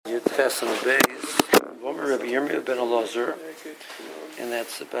Tes and the Beis, Vomer Rabbi Yirmiyah ben Elazar, and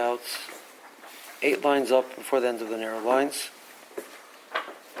that's about 8 lines up before the end of the narrow lines.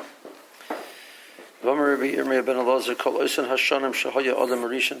 Vomer Rabbi Yirmiyah ben Elazar, Kol Oisan Hashanim Shahaya Adam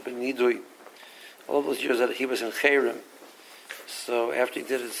Arishan ben Nidui. All those years that he was in Chayrim. So after he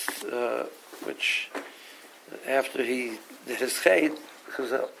did his, after he did his chayt,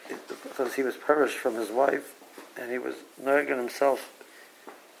 because he was perished from his wife, and he was noggin himself,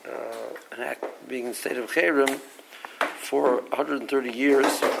 being in state of chayrim for 130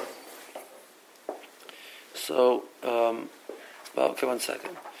 years. So, okay, 1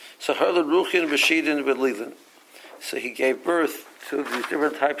 second. So Harlad Ruchin B'Shidin B'Lilin. So he gave birth to these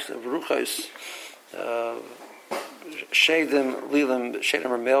different types of ruchos. Shadim, Lilim, Shadim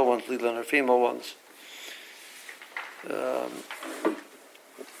are male ones, Lilim are female ones.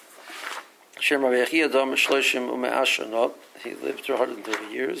 He lived through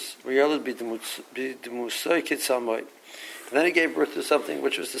 130 years. And then he gave birth to something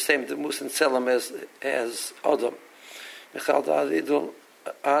which was the same Demus and Selam as Adam.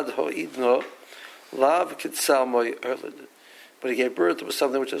 But he gave birth to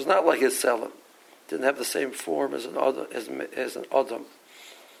something which was not like his Selam. Didn't have the same form as an Adam.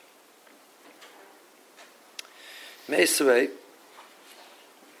 Meisvei.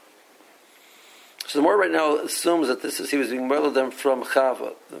 So the Mor right now assumes that he was being murdered them from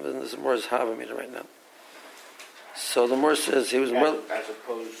Chava. The Mor is Chava meter right now. So the Mor says he was murdered. As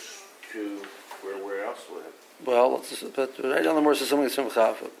opposed to where else would it? Well, but right now the Mor says something is from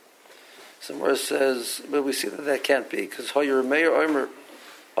Chava. So the Mor says, but we see that can't be, because Hoyer Meir Omer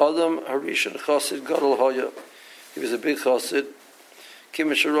Adam Harishon Chassid Gadol Hoya. He was a big Chassid. He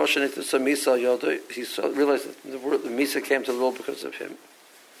realized that the Misa came to the world because of him.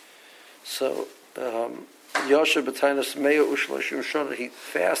 So Yasher B'Tainas Meya Ushloshim Shana, he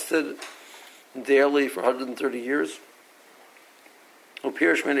fasted daily for 130 years.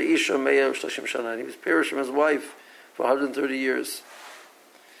 Upirish Mena Isha Meya Ushloshim Shana, and he was pirish from his wife for 130 years.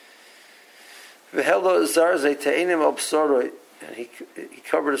 V'Helo Zarze Te'enim Al B'Soroi, and he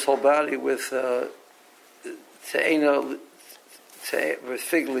covered his whole body with te'ena, with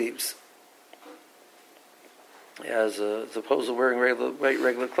fig leaves. As opposed to wearing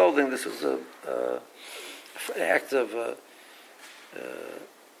regular clothing, this was an act of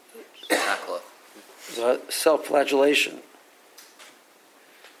self-flagellation.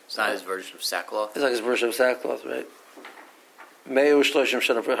 It's not his version of sackcloth? It's like his version of sackcloth, right? Me'u shloshim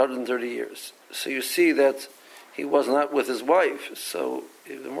shana, for 130 years. So you see that he was not with his wife. So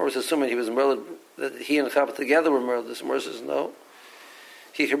the Mor was assuming he was murdered, that he and Chava together were murdered. The Mor says no.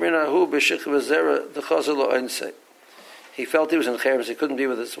 He felt he was in Chayrim, so he couldn't be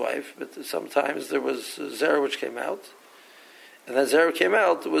with his wife. But sometimes there was Zera which came out. And that Zera came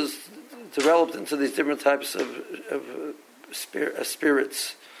out was developed into these different types of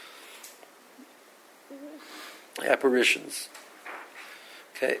spirits, apparitions.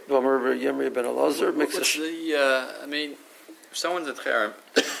 Okay, Yemri ben Elazar makes what's if someone's at Cherem,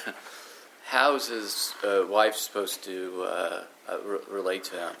 how is his wife supposed to relate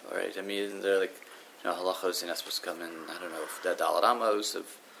to him? Right? I mean, isn't there halachos you're not supposed to come in? I don't know if the Dalet Amos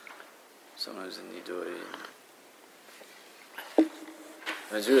of someone who's in Nidui.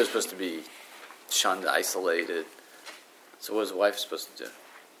 It's really supposed to be shunned, isolated. So what is the wife supposed to do?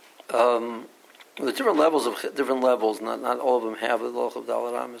 The different levels, not all of them have the halach of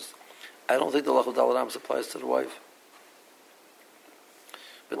Dalet Amos. I don't think the halach of Dalet Amos applies to the wife.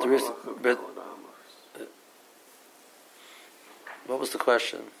 But there is. But what was the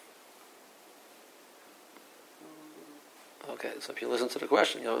question? Okay, so if you listen to the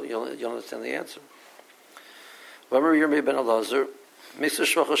question, you'll understand the answer. V'amar Yirmiyah ben Elazar, Miksa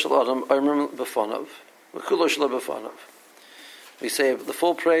Shvacha Shel Adam Omer B'Fanav, V'Kulo Shelo B'Fanav. We say the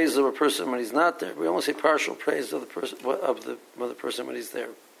full praise of a person when he's not there. We only say partial praise of the person when he's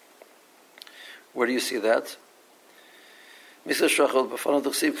there. Where do you see that? It says by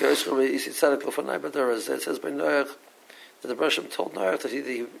Noach that the Bereshim told Noach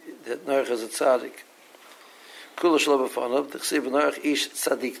that Noach is a tzaddik. Because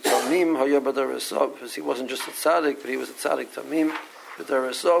he wasn't just a tzaddik, but he was a tzaddik tamim.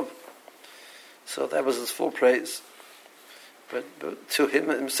 So that was his full praise. But to him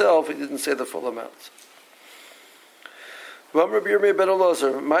himself, he didn't say the full amount. Rabbi Yirmiyah ben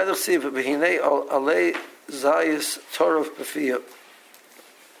Elazar, Ma'ilach Siv b'hinei alei zayis torov b'fiyah.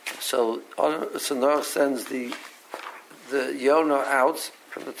 So Noach sends the Yonah out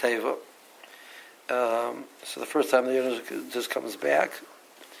from the Teva. So the first time the Yonah just comes back.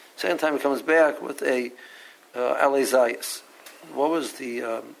 Second time he comes back with a alei zayis. What was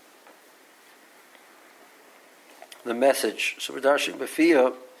the the message. So Radarshik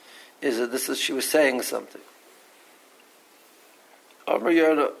Bafia is that she was saying something. Amr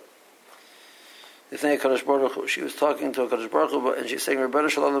Yarda, she was talking to a Kadosh Baruch Hu, and she's saying, Rebbeinu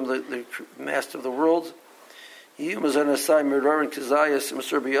Shalom, the master of the world, I'd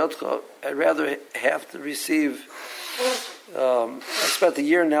rather have to receive. I spent a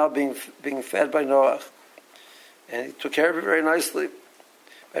year now being fed by Noach, and he took care of it very nicely.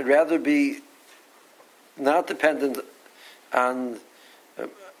 I'd rather be not dependent on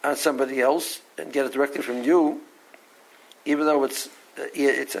somebody else and get it directly from you, even though it's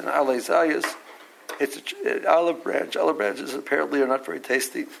an alei zayas. It's an olive branch. Olive branches apparently are not very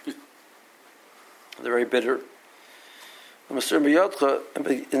tasty. They're very bitter. In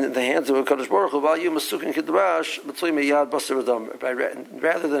the hands of a Kadosh Baruch Hu,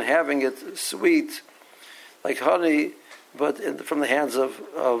 rather than having it sweet like honey, but from the hands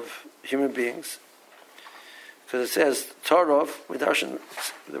of human beings. Because it says Tarov, the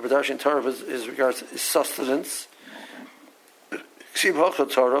Radarshik Tarov is regards is sustenance. So the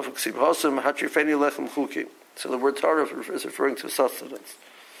word Tarov is referring to sustenance.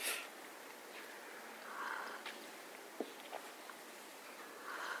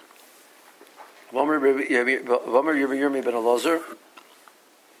 V'omer Yirmi ben Elazar,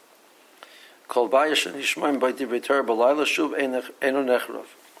 Kol Bayash and Yishmaim by Divrei Torah B'Layla Shuv Eino Nechrav.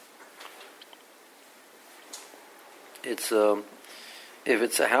 It's if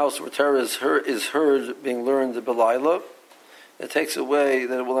it's a house where Torah is heard being learned B'Layla, it takes away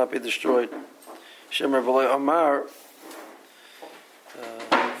that it will not be destroyed. Shemer B'Lay Amar.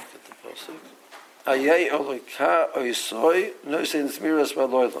 Get the pasuk. Ayei Olika Oisoi Nosein Smiras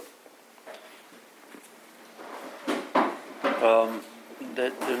B'Loyla.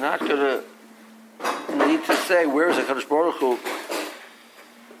 That they're not going to need to say where is HaKadosh Baruch Hu.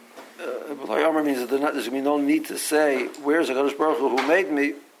 B'lai Amar means that there's going to be no need to say where is HaKadosh Baruch Hu made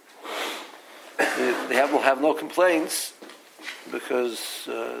me. They will have no complaints because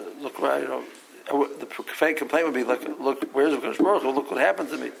look, right, the complaint would be like, look, where's HaKadosh Baruch Hu? Look what happened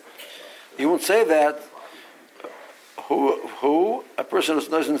to me. You won't say that. Who a person who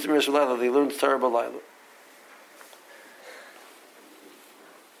knows in the Semiras B'Layla, they learn Torah B'Layla.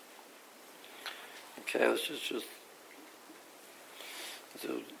 Okay, let's just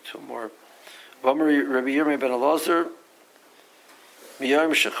do two more. Rabbi Yirmi ben Elazar,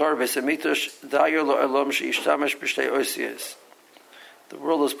 Miyayim Shechar Besamitosh Dayer Lo Elam Sheishtamash B'Shtei Oisies. The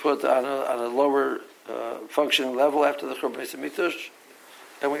world is put on a lower functioning level after the Churban Besamitosh,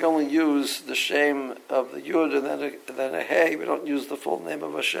 and we only use the shame of the Yud and then a Hey. We don't use the full name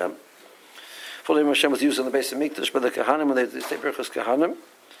of Hashem. Full name of Hashem was used in the Besamitosh, but the Kahanim, when they say Berachos Kahanim,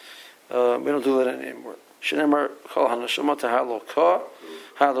 we don't do that anymore. Shenemar Kol Hanashama Tahalo Ka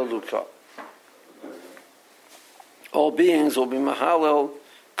Halalu Ka. All beings will be Mahalel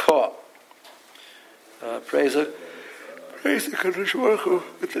Ka. Praise the Kadosh Baruch Hu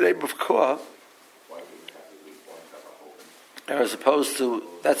with the name of Ka, as opposed to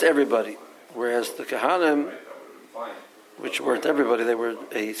that's everybody. Whereas the Kahanim, which weren't everybody, they were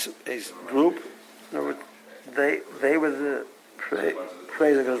a group. They were the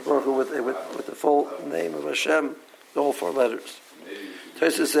praise the Kadosh Baruch Hu with the full name of Hashem, all four letters.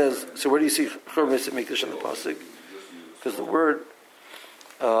 Tosha says, so where do you see Churban Besamikdash in the pasuk? Because the word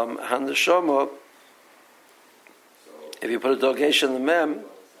Hanashama, if you put a dogesh in the mem,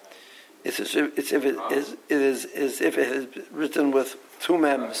 it's as if it is written with two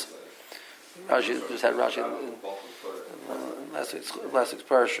mems. Rashi just had Rashi in last week's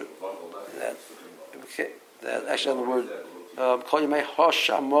parsha. That actually on the word Kol Yemei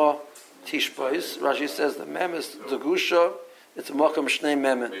Hoshama Tishbois, Rashi says the mem is the gusha. It's a makam shnei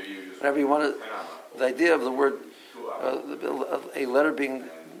memen. Whenever you want it, the idea of the word a letter being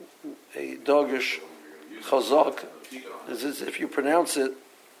a dogish chazak is as if you pronounce it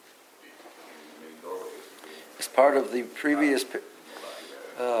as part of the previous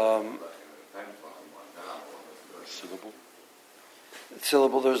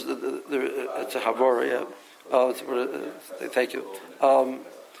syllable. There's it's a havara, yeah. Thank you.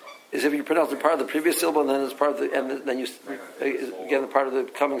 Is if you pronounce it part of the previous syllable, and then it's part of the, and then you again the part of the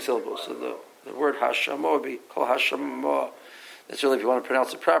coming syllable. So the word hashama would be kol hashama. That's really, if you want to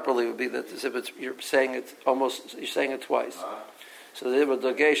pronounce it properly, would be that as if you're saying it twice. So the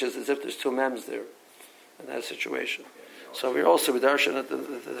dagesh is as if there's two mems there in that situation. So we're also darshan at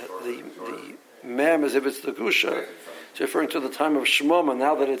the mem as if it's the gusha. It's referring to the time of Shmoma,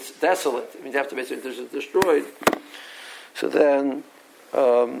 now that it's desolate. I mean, after basically it's destroyed. So then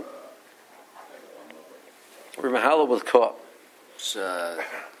we're mahala with ka. So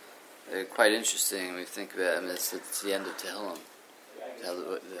quite interesting when we think about it. I mean, it's the end of Tehillim,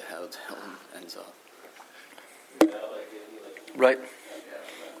 how Tehillim ends off. Right.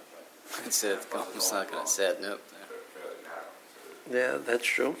 It's not going to say it, nope. Yeah, that's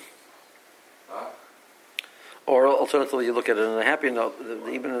true. Or alternatively, you look at it on a happy note,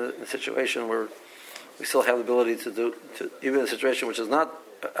 even in a situation where we still have the ability even in a situation which is not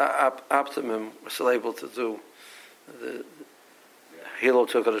optimum, we're still able to do the Hilo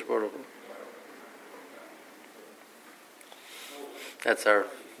to HaKadosh Baruch Hu. That's the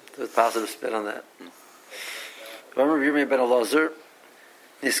positive spin on that. Remember, Yirmiyah ben Elazar,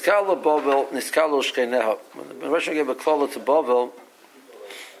 Niskala Bovel, Niskalo Shkeneha. When the Rebbe gave a klola to Bovel,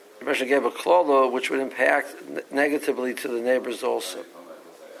 the Rebbe gave a klola which would impact negatively to the neighbors also.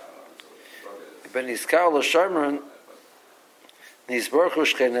 Ben Niskala Sharman, Nisbarchu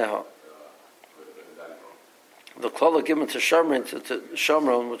Shkeneha. The klola given to Shamron,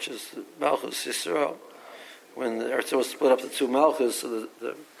 Shamron, which is Malchus Yisrael, when the earth was split up to two Malchus, so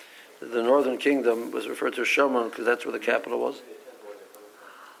the northern kingdom was referred to as Shamron because that's where the capital was.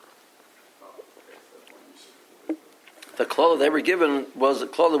 The klola they were given was a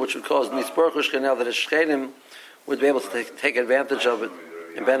klola which would cause Nisbarchu Shkeneha, that his Shchenim would be able to take advantage of it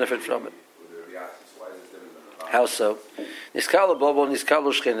and benefit from it. How so? Niskala Bobo,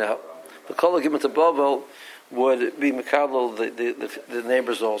 Niskalo Shkeneha. The klola given to Bobo would be Mikadol, the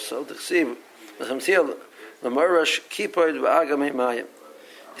neighbors also. The Ksiv, the Marash Kippur V'Agamei Mayim.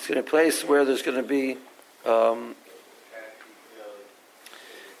 It's going to be a place where there's going to be I'm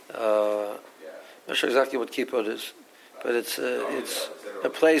not sure exactly what Kippur is, but it's a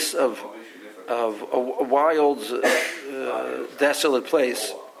place of a wild, desolate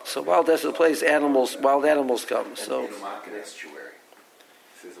place. So wild, desolate place, wild animals come. So.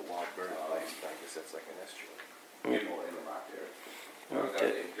 There's a wild bird place, I guess that's like an estuary.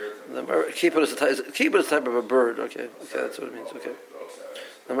 Okay. Kippur is a type of a bird. Okay, that's what it means. Okay.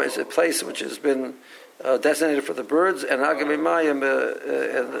 It's a place which has been designated for the birds, and Agamei Mayim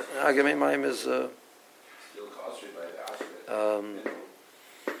is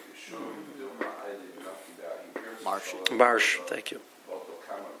marsh. Thank you.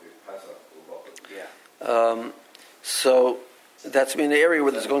 So that's an area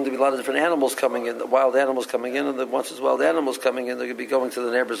where there's going to be a lot of different animals coming in, the wild animals coming in, and once there's wild animals coming in, they're going to be going to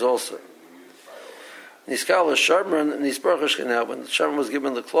the neighbors also. Niskala Sharman and Nisbarchu Shkeneha. When Sharman was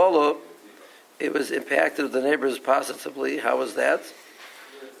given the klola, it was impacted the neighbors positively. How was that?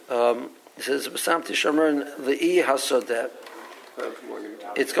 It says, "V'samti Sharman le'i hasodet."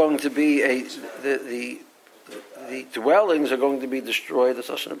 It's going to be the dwellings are going to be destroyed. The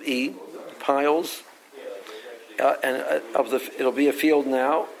session of the piles. It'll be a field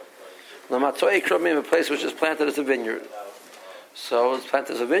now. A place which is planted as a vineyard. So it's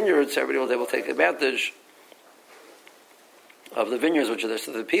planted as a vineyard, so everybody will be able to take advantage of the vineyards which are there.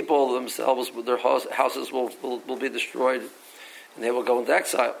 So the people themselves, their houses will be destroyed, and they will go into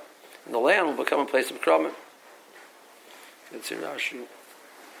exile. And the land will become a place of krumim. It's in Rashi.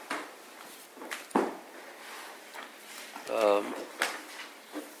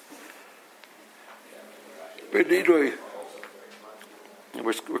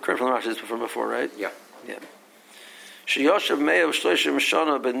 We're correct from the Rashi from before, right? Yeah. Sheyoshav Me'av Shloshim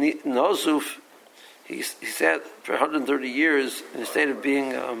Shana ben Nozuf. He sat for 130 years in a state of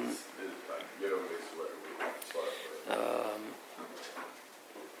being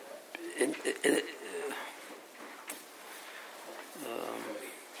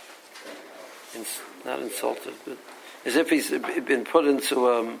not insulted, but as if he's been put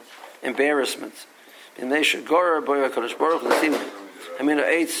into embarrassment.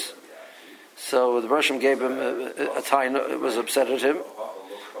 So the Russian gave him a tie. It was upset at him.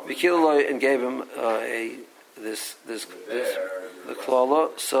 And gave him the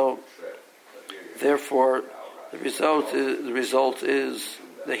klala. So therefore, the result is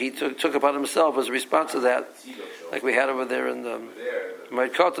that he took upon himself as a response to that, like we had over there in the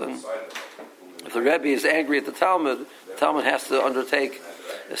Moed Katan. If the Rebbe is angry at the Talmud has to undertake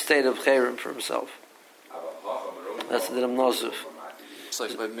a state of chayrim for himself. That's the Dinam Nozuf. It's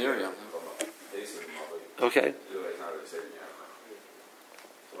like by Miriam. Okay.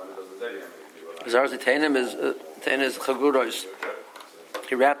 Zarzi Tainim is Chaguros.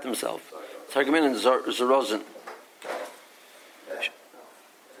 He wrapped himself. Targumin and Zarozin. Is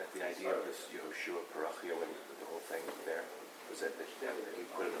that the idea of this Yehoshua Parachia when the whole thing there? Was that he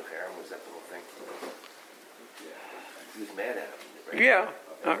put in the harem? Was that the whole thing? He was mad at him. Right? Yeah.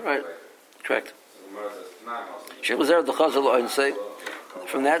 All right. Correct. Sheikh was there. The Chazal and say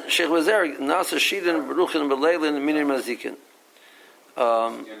from that Sheikh was there. Nasa Shidin Baruchin Beleilin Minin Mazikin.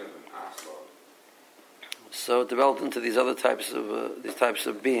 So it developed into these other types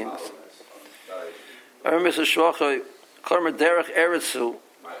of beings.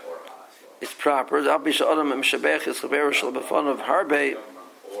 It's proper.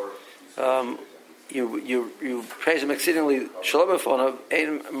 You praise him exceedingly.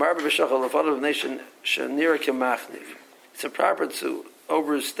 It's a proper to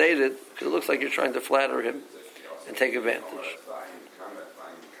overstate it because it looks like you're trying to flatter him and take advantage.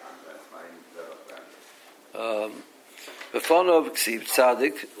 Befonov ksiv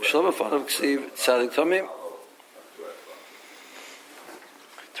tzadik, shlo befonov ksiv tzadik tamim.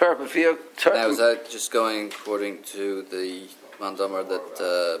 Now is that just going according to the mandamar that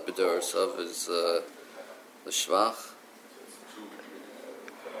B'dur Sov is the shvach?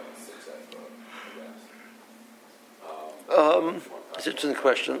 It's an interesting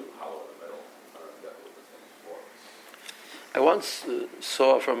question. I once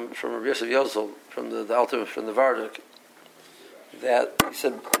saw from Rabbi Yosef Yozel, from the Alter, from the Vardik, that he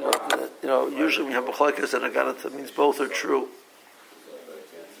said, usually when you have b'chleikas and aganat, it means both are true.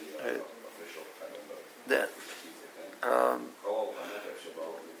 Right?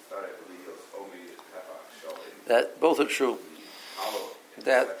 That both are true.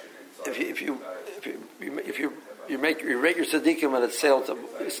 That if you rate your tzaddikim on a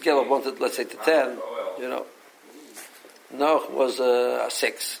scale of 1 to, let's say, to 10, Noach was a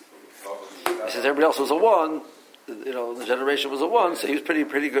 6. He says everybody else was a 1. The generation was a 1, so he was pretty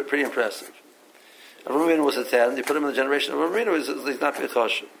good, pretty impressive. Eiruvin was a 10. You put him in the generation of Eiruvin, he's not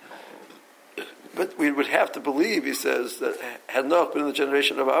Bechoshev. But we would have to believe, he says, that had Noach been in the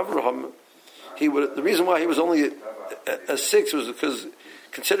generation of Avraham, the reason why he was only a 6 was because,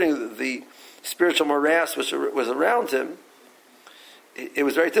 considering the spiritual morass which was around him, it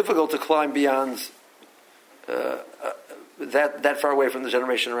was very difficult to climb beyond that far away from the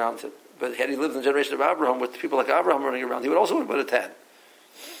generation around him. But had he lived in the generation of Abraham with people like Abraham running around, he would also have been a 10.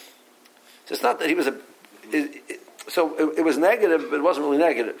 So it's not that he was it was negative, but it wasn't really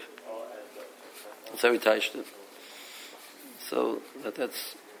negative. That's how he touched it. So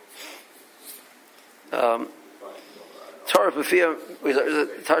that's Torah Pia,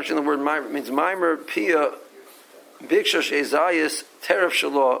 touching the word Mimer, means Mimer Pia Bikshash Ezayas Teref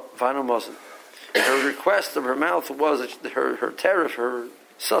Shalom Vanu Mosin. Her request of her mouth was that her teref, her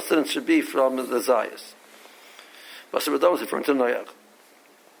sustenance should be from the Zayas. Basar Badam is referring to Noach.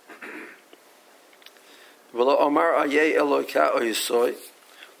 V'lo Omar Ayeh Eloka Oyisoy.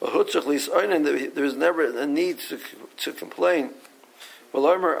 There is never a need to complain.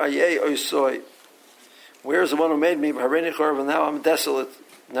 V'lo Omar Ayeh Oyisoy. Where is the one who made me? And now I'm desolate.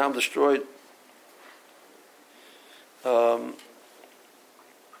 Now I'm destroyed.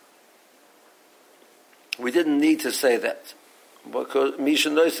 We didn't need to say that. Because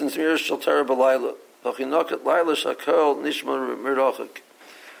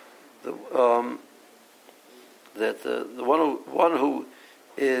that the one who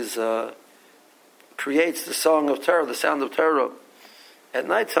is creates the song of Torah, the sound of Torah, at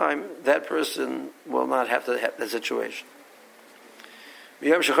nighttime, that person will not have to have that situation. They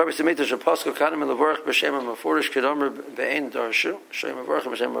stopped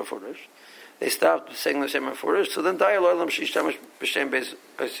saying the Shem Mefurish, so then Dayal Shishamish B'Shem Beis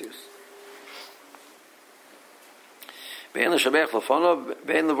Osius. Bein l'shabech l'fonov,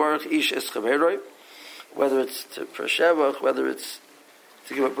 bein l'varach ish es chaveroi, whether it's for Shevach, whether it's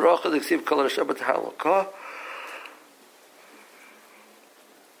to give a bracha, to receive kol Shabbat halakah.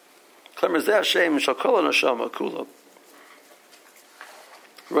 Klemer zeh Hashem shal kol neshama kula.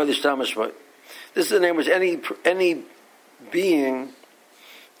 This is the name which any being,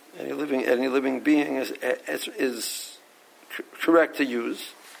 any living being is correct to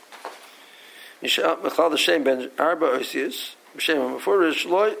use. Whereas the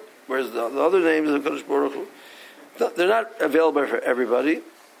other names of Kodesh Baruch Hu, they're not available for everybody.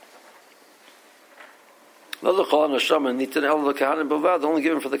 Only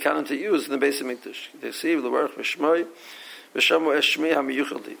given for the Kahanim to use in the Beis Hamikdash. They see the Baruch B'Shmoi, B'Shamo Eshmi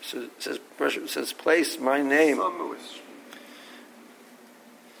HaMiyuchadi. So it says, place my name.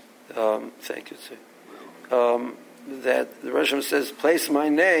 Thank you. That the Rosh says, place my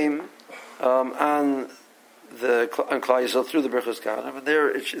name on Klal Yisrael through the Berachos Kahanim. But there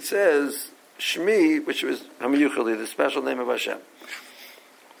it says Shmi, which was HaMiyuchadi, the special name of Hashem.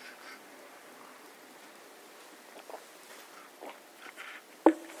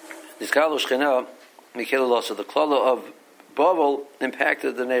 Niskalo Shchina Mikelu, so the klala of Bavel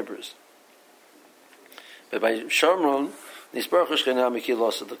impacted the neighbors. But by Shomron, Nisbaruch Shchina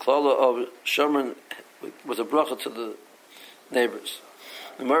Mikelu, so the klala of Shomron was a bracha to neighbors.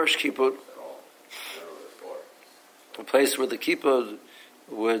 The Marish Kippur, a place where the Kippur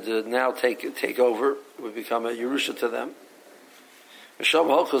would now take over, would become a Yerusha to them. Misham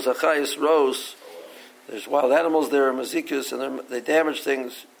Holchus Achayis Rose, there's wild animals there, mazikus, and they damage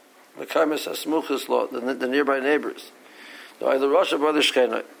things. Mekaymis Asmuchus Law, the nearby neighbors. The Rosh Brother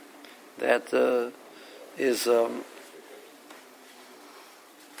Shchenai, that is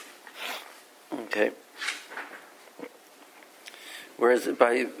okay. Whereas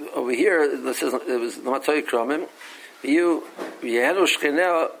by over here, this is it was the Matay Kromim. You Yehanu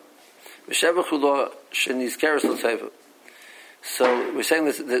Shchenei V'Shevachu Lo Shenizkeres L'Teva. So we're saying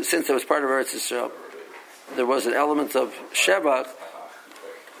this, that since it was part of Eretz Yisrael, there was an element of Shevach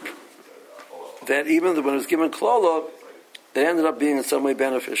that even when it was given Klolo, it ended up being in some way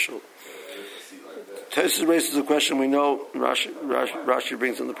beneficial. Tosfos raises a question we know, Rashi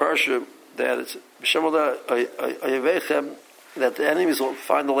brings in the Parsha, that it's that the enemies will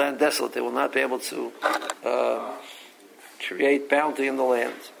find the land desolate. They will not be able to create bounty in the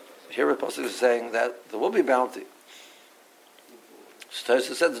land. Here the Pasuk is saying that there will be bounty. So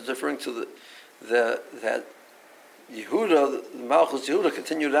Tosfos said it's referring to that Yehuda, the Malchus Yehuda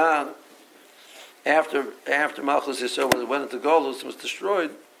continued on after Malchus Yisrael went into Golus and was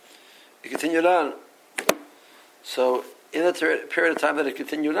destroyed. It continued on. So in the period of time that it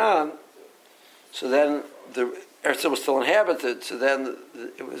continued on, so then the Eretz was still inhabited. So then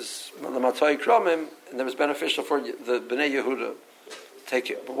it was the Matay Kromim, and it was beneficial for the Bnei Yehuda to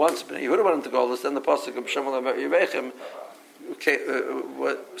take it. But once Bnei Yehuda went into Golus, then the pasuk of Shemal Yevechem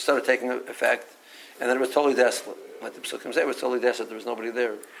started taking effect, and then it was totally desolate. Like the Psukim say, it was totally desolate. There was nobody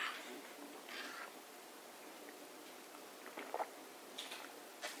there.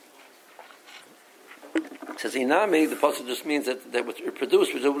 It says Inami, the pasuk just means that what it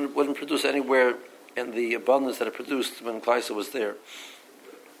produced, which it wouldn't produce anywhere in the abundance that it produced when Klaisa was there.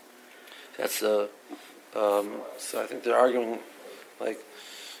 That's so I think they're arguing like.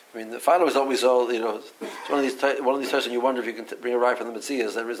 I mean, the final result we saw, it's one of these times when you wonder if you can bring a rye from the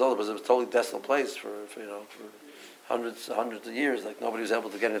Metzias. The result was it was a totally desolate place for hundreds of years. Like nobody was able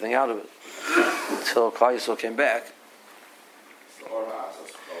to get anything out of it until Klal Yisrael came back.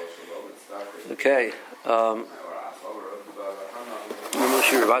 Okay. Moshe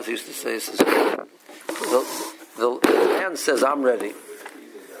Rabbeinu used to say, the man says, "I'm ready."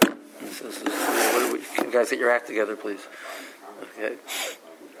 He says, "You guys get your act together, please." Okay.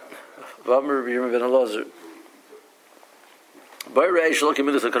 The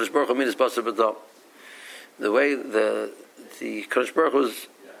way the Kadosh Baruch Hu's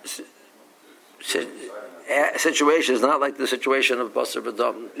situation is not like the situation of Basar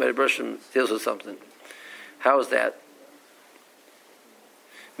B'Dam. Mary Bershom deals with something. How is that?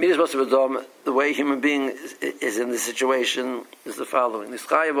 Midas Basar B'Dam, the way a human being is in this situation is the following: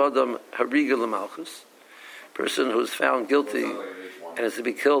 Nischayev Adam Hariga L'Malchus, person who is found guilty and is to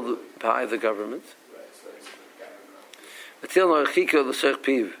be killed by the government. They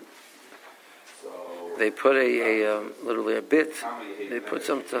put literally a bit. They put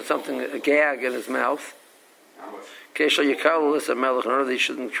something, a gag in his mouth. In order that he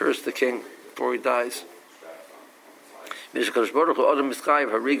shouldn't curse the king before he dies. The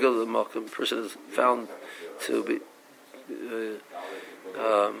person is found to be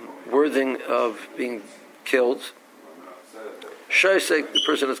worthy of being killed. The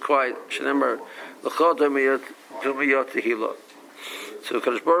person is quiet. So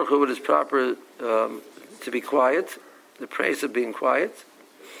Kadosh Baruch Hu, it is proper to be quiet. The praise of being quiet.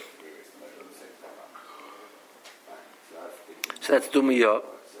 So that's Dumiyah.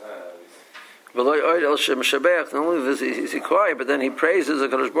 Not only is he quiet, but then he praises the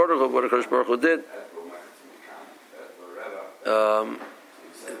Kadosh Baruch Hu, what Kadosh Baruch Hu did.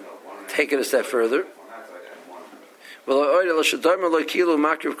 Take it a step further.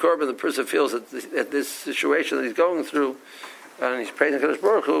 The person feels that this situation that he's going through, and he's praying to Kadosh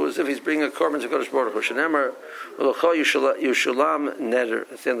Baruch Hu, as if he's bringing a korban to Kadosh Baruch Hu. Shenemar Yushulam Neder.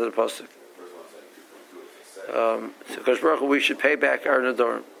 That's the end of the pasuk. So Kadosh Baruch Hu, we should pay back our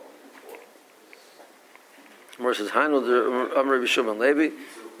nedarim. More says Hainu Amar Rishum Levi.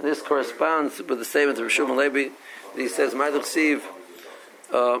 And this corresponds with the statement of Rishum Levi. He says, "Ma'adach Siv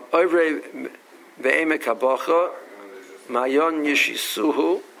Ovrei Ve'emek Habacha Mayon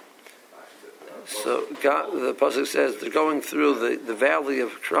Yishisuhu." So the pasuk says they're going through the valley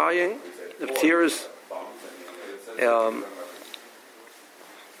of crying, of tears, and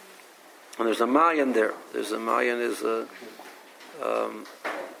there's a mayan there. There's a mayan is a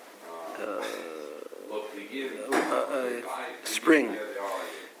spring,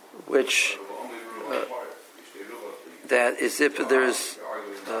 which that is if there's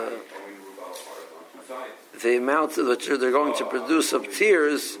the amount that they're going to produce of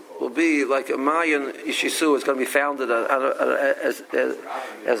tears will be like a Mayan Ishisu. It's going to be founded as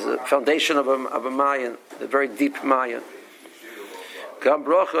a foundation of a Mayan, a very deep Mayan. Gam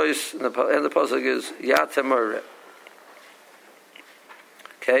brachos, and the pasuk is Yatemore.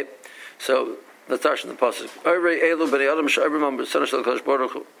 Okay, so let's start from the pasuk.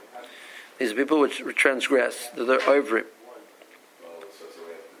 These people which transgress, they're Eiruvin.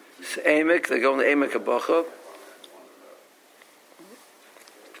 Emek, they go in the Emek Habacha.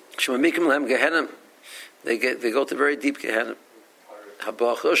 Shemamikim lehem Gehenim, they go to very deep Gehenim.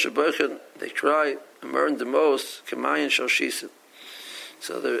 Habacha Shabachen, they try and burn the most. Kemayin Shoshisim.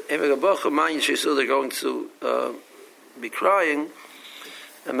 So the Emek Habacha, Mayin Shisu, they're going to be crying.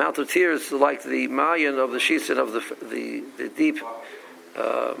 Amount of tears like the Mayan of the Shisin of the deep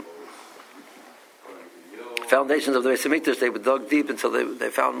foundations of the Beis Hamikdash. They were dug deep until they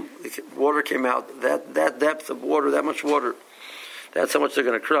found water came out. That depth of water, that much water, that's how much they're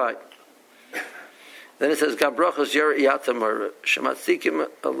going to cry. Then it says, "Gabrachos yer yatamar shematzikim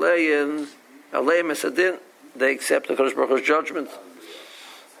aleim esadin." They accept the Kodesh Baruch Hu's judgment.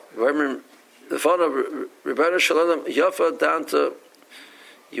 The father Rebbeinu Shalom Yafa Danta.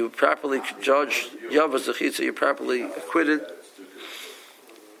 You properly judged Yav Zechitza. You properly acquitted.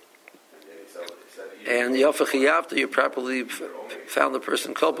 And Yafachiyavta, you properly found the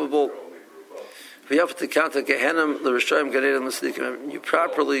person culpable. You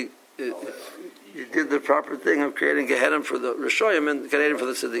properly you did the proper thing of creating Gehenim for the Rishoyim and Gehenim for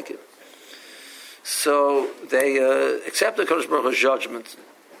the Tzaddikim. So they accept the Kodesh Baruch Hu's judgment.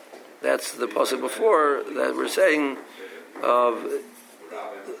 That's the pasuk before that we're saying of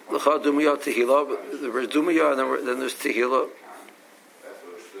L'cha Dumiyah Tehillah. There's Dumiyah and then there's Tehillah.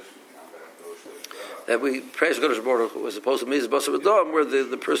 That we praise Kodesh Baruch Hu as opposed to Mizah Basar B'Dam, where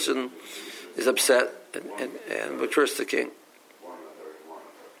the person is upset and would curse the king.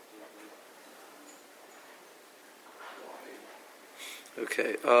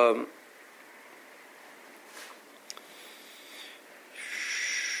 Okay.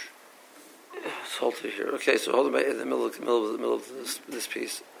 Let's hold it here. Okay, so hold it in the middle of this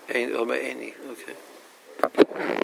piece. Okay.